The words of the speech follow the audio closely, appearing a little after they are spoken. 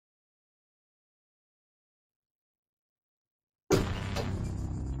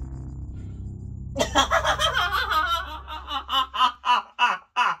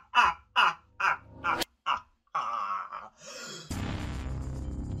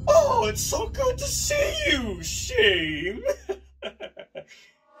Oh, it's so good to see you, Shame.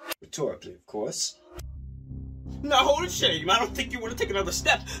 Rhetorically, of course. Now hold it, Shame. I don't think you want to take another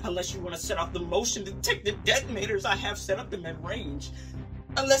step unless you want to set off the motion detector detonators I have set up in that range.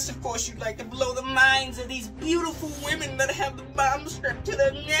 Unless, of course, you'd like to blow the minds of these beautiful women that have the bomb strapped to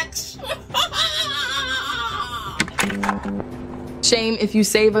their necks. Shame, if you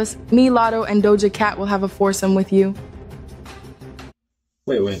save us, me, Lotto, and Doja Cat will have a foursome with you.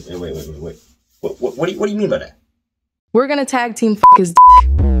 Wait. What do you mean by that? We're gonna tag team f his d.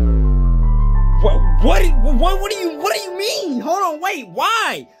 What do you mean? Hold on, wait,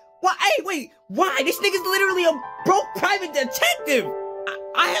 why? Why? Hey, wait, why? This nigga's literally a broke private detective.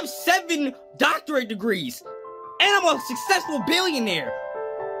 I have 7 doctorate degrees, and I'm a successful billionaire.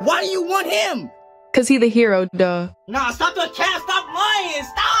 Why do you want him? Cause he the hero, duh. Nah, stop the cat, stop lying,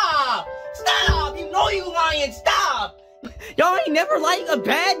 stop, you know you lying, stop. Y'all ain't never like a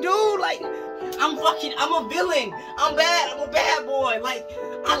bad dude, like, I'm a villain, I'm a bad boy, like,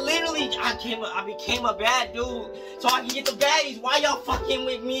 I became a bad dude, so I can get the baddies. Why y'all fucking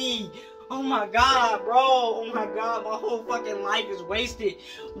with me? Oh my god, bro, oh my god, my whole fucking life is wasted.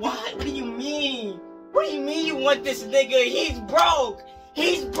 What do you mean? What do you mean you want this nigga? He's broke,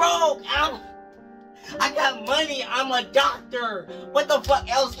 I got money, I'm a doctor. What the fuck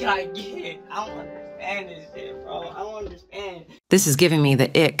else can I get? I don't understand this shit, bro. I don't understand. This is giving me the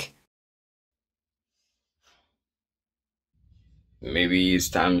ick. Maybe it's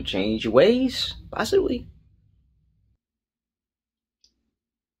time to change your ways? Possibly.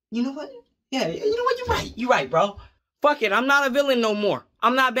 You know what? Yeah, you know what? You're right, bro. Fuck it, I'm not a villain no more.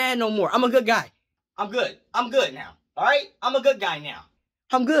 I'm not bad no more. I'm a good guy. I'm good now. Alright? I'm a good guy now.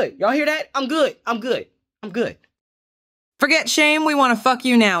 I'm good. Y'all hear that? I'm good. Forget Shame, we want to fuck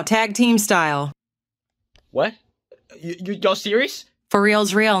you now, tag team style. What? Y'all serious? For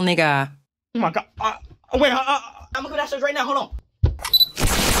real's real, nigga. Oh my god. Wait, I'm gonna go downstairs right now. Hold on.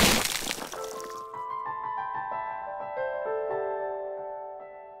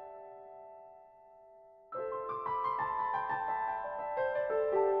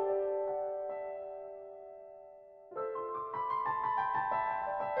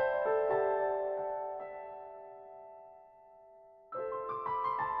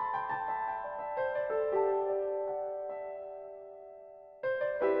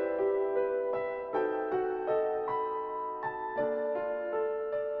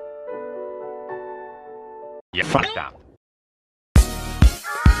 You fucked up.